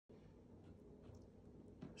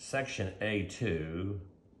Section A2,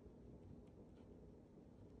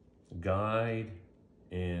 Guide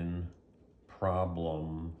in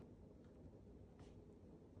Problem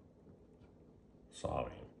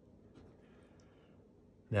Solving.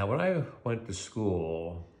 Now, when I went to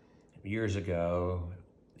school years ago,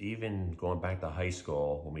 even going back to high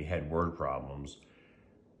school when we had word problems,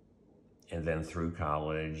 and then through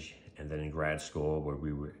college, and then in grad school where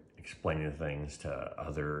we were explaining things to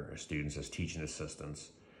other students as teaching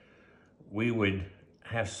assistants, we would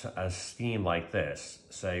have a scheme like this.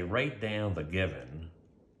 Say, write down the given,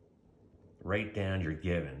 write down your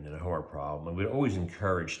given in a homework problem. And we'd always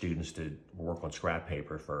encourage students to work on scrap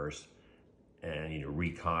paper first and,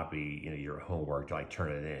 recopy, your homework to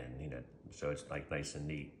turn it in, so it's nice and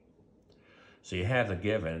neat. So you have the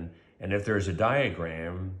given, and if there's a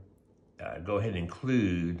diagram, go ahead and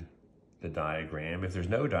include the diagram. If there's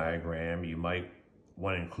no diagram, you might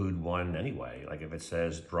want to include one anyway. Like if it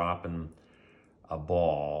says dropping a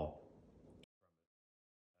ball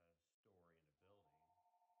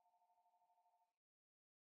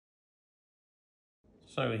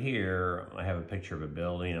So here I have a picture of a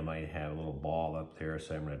building. I might have a little ball up there,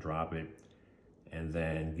 so I'm going to drop it and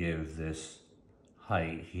then give this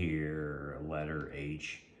height here a letter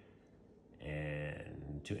H,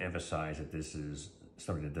 and to emphasize that this is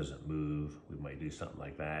something that doesn't move, we might do something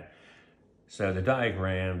like that. So the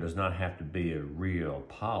diagram does not have to be a real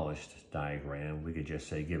polished diagram. We could just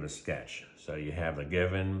say give a sketch. So you have the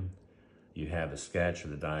given, you have the sketch of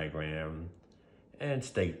the diagram, and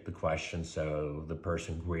state the question so the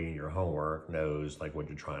person grading your homework knows what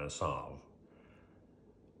you're trying to solve.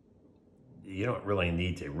 You don't really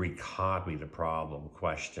need to recopy the problem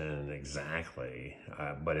question exactly,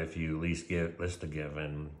 but if you at least list the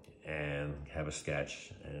given and have a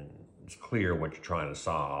sketch and it's clear what you're trying to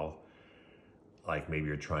solve, like maybe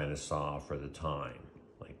you're trying to solve for the time,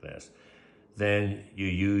 like this, then you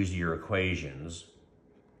use your equations.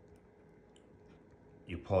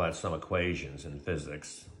 You pull out some equations in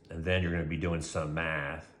physics, and then you're going to be doing some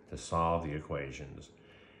math to solve the equations.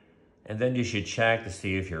 And then you should check to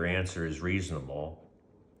see if your answer is reasonable.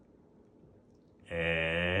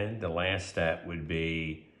 And the last step would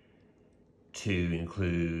be to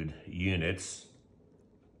include units.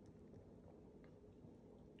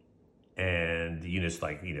 And the units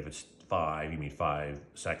if it's 5, you mean 5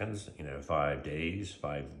 seconds, 5 days,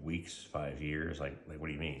 5 weeks, 5 years, like what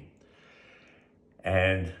do you mean?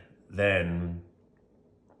 And then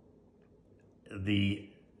the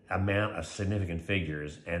amount of significant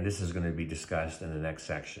figures, and this is going to be discussed in the next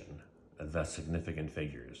section, the significant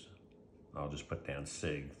figures. I'll just put down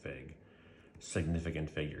fig, significant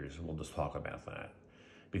figures. We'll just talk about that.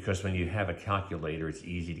 Because when you have a calculator, it's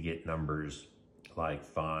easy to get numbers like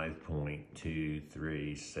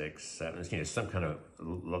 5.236, some kind of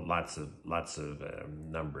lots of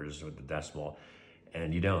numbers with the decimal,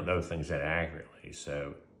 and you don't know things that accurately.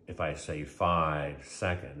 So if I say 5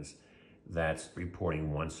 seconds, that's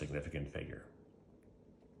reporting one significant figure.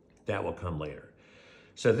 That will come later.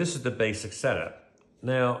 So this is the basic setup.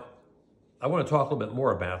 Now, I want to talk a little bit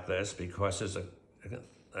more about this because there's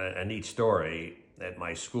a neat story at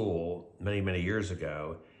my school many years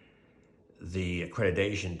ago. The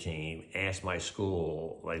accreditation team asked my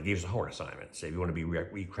school, gave us a homework assignment. Say, if you want to be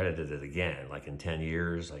recredited again, in 10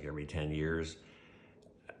 years, every 10 years.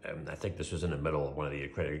 I think this was in the middle of one of the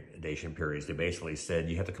accreditation periods. They basically said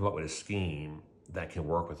you have to come up with a scheme that can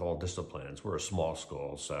work with all disciplines. We're a small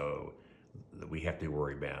school, so we have to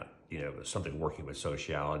worry about, something working with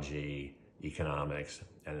sociology, economics,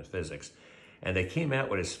 and physics. And they came out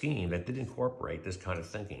with a scheme that did incorporate this kind of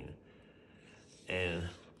thinking. And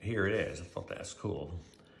here it is. I thought that's cool.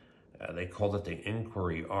 They called it the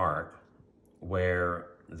inquiry arc, where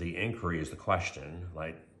the inquiry is the question,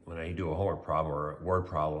 when I do a homework problem or a word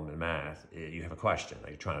problem in math, you have a question.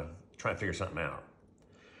 You're trying to figure something out.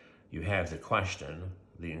 You have the question,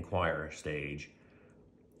 the inquire stage.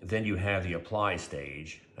 Then you have the apply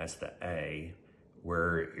stage. That's the A,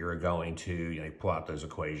 where you're going to pull out those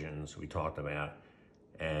equations we talked about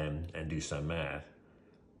and do some math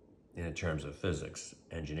in terms of physics,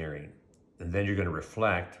 engineering. And then you're going to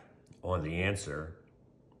reflect on the answer.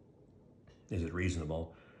 Is it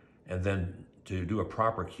reasonable? And then to do a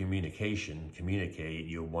proper communicate,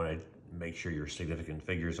 you want to make sure your significant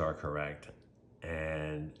figures are correct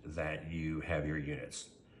and that you have your units.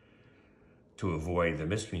 To avoid the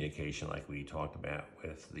miscommunication like we talked about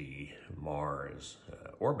with the Mars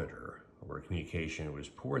orbiter, where communication was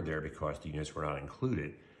poor there because the units were not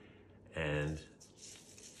included. And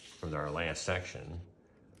from our last section,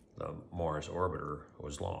 the Mars orbiter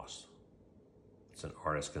was lost. It's an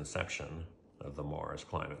artist's conception of the Mars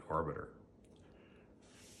Climate Orbiter.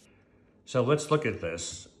 So let's look at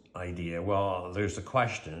this idea. Well, there's a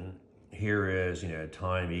question. Here is,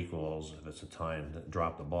 time equals, if it's a time to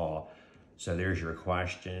drop the ball. So there's your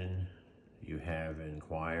question. You have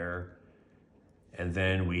inquire. And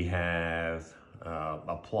then we have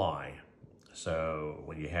apply. So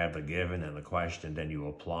when you have the given and the question, then you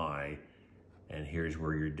apply. And here's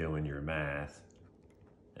where you're doing your math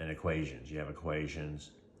and equations. You have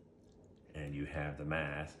equations and you have the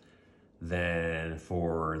math. Then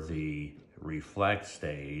for the reflect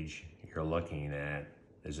stage, you're looking at,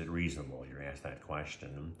 is it reasonable? You're asked that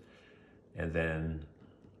question. And then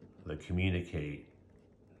the communicate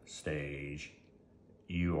stage,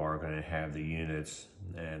 you are going to have the units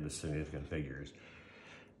and the significant figures.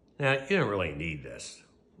 Now, you don't really need this.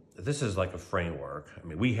 This is like a framework. I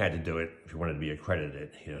mean, we had to do it if you wanted to be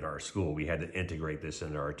accredited at our school. We had to integrate this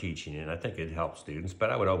into our teaching, and I think it helps students.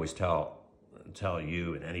 But I would always tell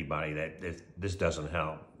you and anybody that if this doesn't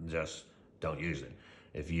help, just don't use it.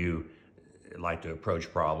 If you like to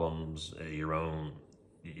approach problems your own,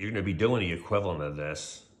 you're going to be doing the equivalent of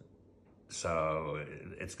this, so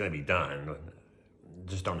it's going to be done.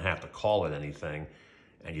 Just don't have to call it anything,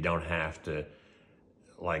 and you don't have to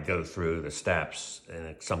go through the steps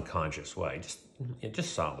in some conscious way.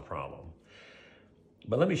 Just solve the problem.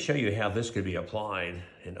 But let me show you how this could be applied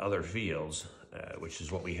in other fields, which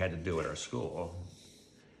is what we had to do at our school.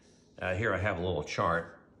 Here I have a little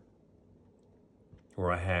chart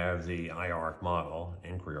where I have the IARC model,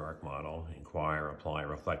 Inquiry Arc model, inquire, apply,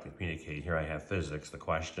 reflect, and communicate. Here I have physics, the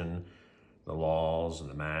question, the laws, and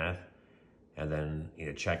the math, and then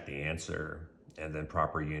check the answer, and then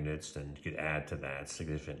proper units, and you could add to that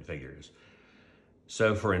significant figures.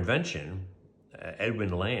 So for invention,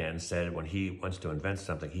 Edwin Land said when he wants to invent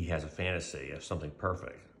something, he has a fantasy of something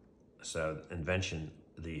perfect. So invention,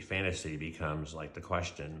 the fantasy becomes like the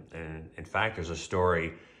question. And in fact, there's a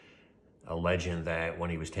story, a legend, that when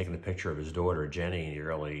he was taking a picture of his daughter, Jenny, in the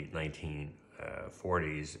early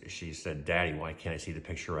 1940s, she said, "Daddy, why can't I see the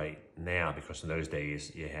picture right now?" Because in those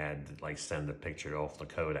days, you had to send the picture off the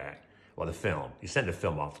Kodak. Well, the film. You send the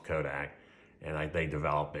film off the Kodak, and they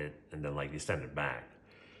develop it, and then you send it back.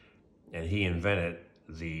 And he invented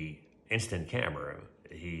the instant camera.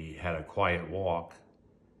 He had a quiet walk,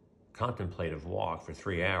 contemplative walk for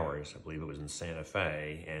 3 hours. I believe it was in Santa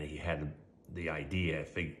Fe, and he had the idea,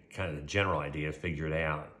 kind of the general idea, figured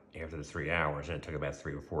out after the 3 hours, and it took about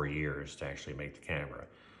 3 or 4 years to actually make the camera.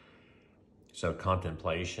 So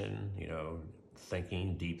contemplation,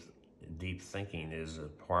 thinking, deep thinking is a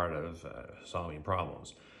part of solving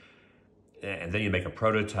problems. And then you make a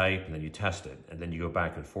prototype, and then you test it, and then you go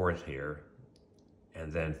back and forth here,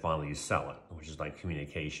 and then finally you sell it, which is like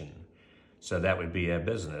communication. So that would be a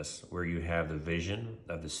business where you have the vision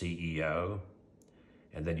of the CEO,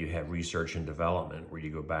 and then you have research and development where you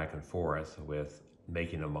go back and forth with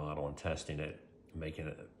making a model and testing it,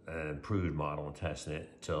 making an improved model and testing it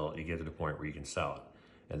until you get to the point where you can sell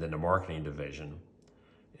it. And then the marketing division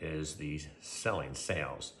is the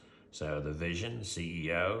sales. So the vision,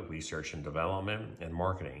 CEO, research and development, and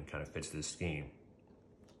marketing kind of fits this scheme.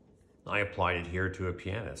 I applied it here to a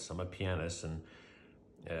pianist. I'm a pianist, and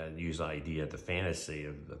use the idea, the fantasy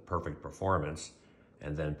of the perfect performance,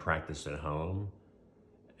 and then practice at home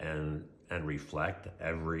and reflect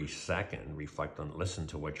every second, listen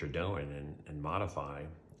to what you're doing and modify.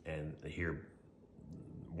 And here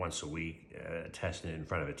once a week, testing it in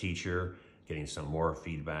front of a teacher, getting some more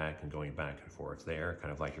feedback and going back and forth there,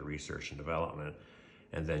 kind of like your research and development,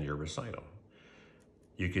 and then your recital.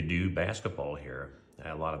 You could do basketball here.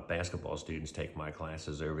 A lot of basketball students take my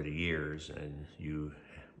classes over the years, and you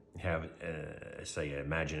have, say, an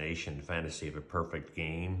imagination, fantasy of a perfect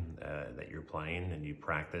game that you're playing, and you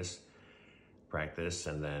practice,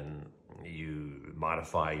 and then you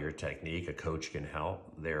modify your technique. A coach can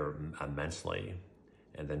help there immensely,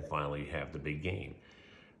 and then finally you have the big game.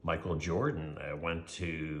 Michael Jordan went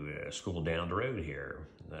to school down the road here,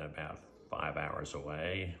 about 5 hours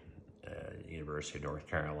away, University of North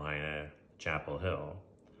Carolina, Chapel Hill,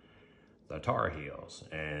 the Tar Heels,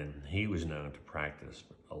 and he was known to practice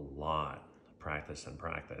a lot, practice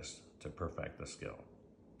to perfect the skill.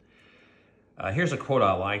 Here's a quote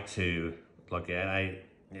I like to look at. I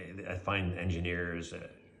find engineers,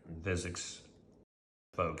 physics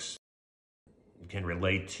folks can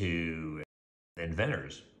relate to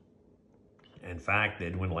inventors. In fact,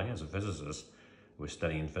 Edwin Land's a physicist, was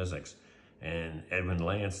studying physics. And Edwin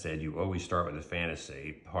Land said, you always start with a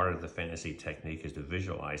fantasy. Part of the fantasy technique is to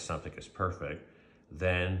visualize something as perfect.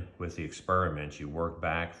 Then, with the experiment, you work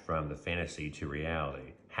back from the fantasy to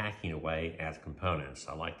reality. hacking away at components.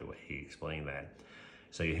 I like the way he explained that.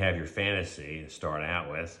 So you have your fantasy to start out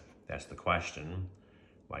with. That's the question.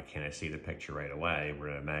 Why can't I see the picture right away? We're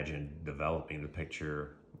going to imagine developing the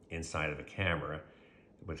picture inside of a camera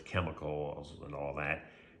with chemicals and all that.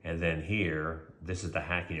 And then here, this is the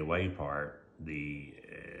hacking away part, the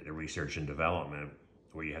research and development,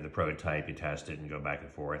 where you have the prototype, you test it and go back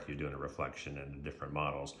and forth. You're doing a reflection and the different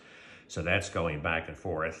models. So that's going back and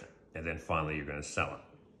forth. And then finally, you're going to sell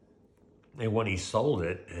it. And when he sold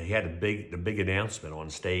it, he had the big announcement on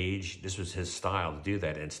stage. This was his style to do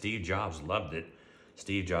that. And Steve Jobs loved it.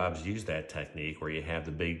 Steve Jobs used that technique where you have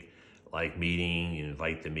the big meeting, you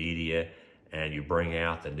invite the media, and you bring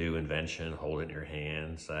out the new invention, hold it in your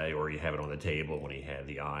hand, say, or you have it on the table when he had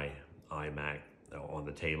the iMac on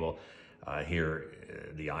the table. Here,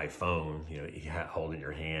 the iPhone, you hold it in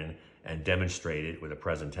your hand and demonstrate it with a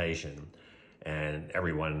presentation. And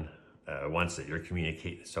everyone wants it. You're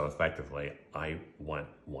communicating so effectively. I want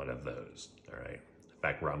one of those, all right? In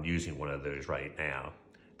fact, I'm using one of those right now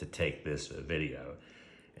to take this video.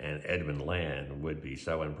 And Edwin Land would be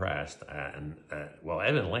so impressed. Well,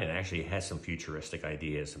 Edwin Land actually has some futuristic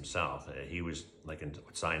ideas himself. He was, like in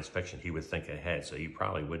science fiction, he would think ahead, so he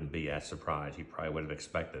probably wouldn't be as surprised. He probably would have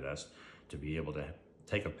expected us to be able to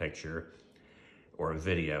take a picture or a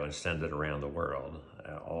video and send it around the world,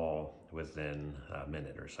 all within a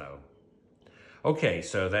minute or so. Okay,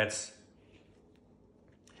 so that's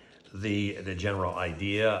the general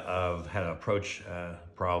idea of how to approach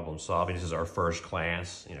problem solving. This is our first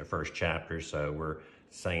class, first chapter, so we're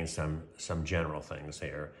saying some general things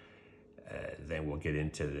here. Then we'll get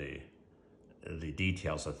into the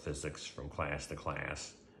details of physics from class to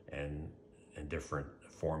class and different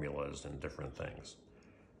formulas and different things.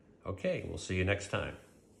 Okay, we'll see you next time.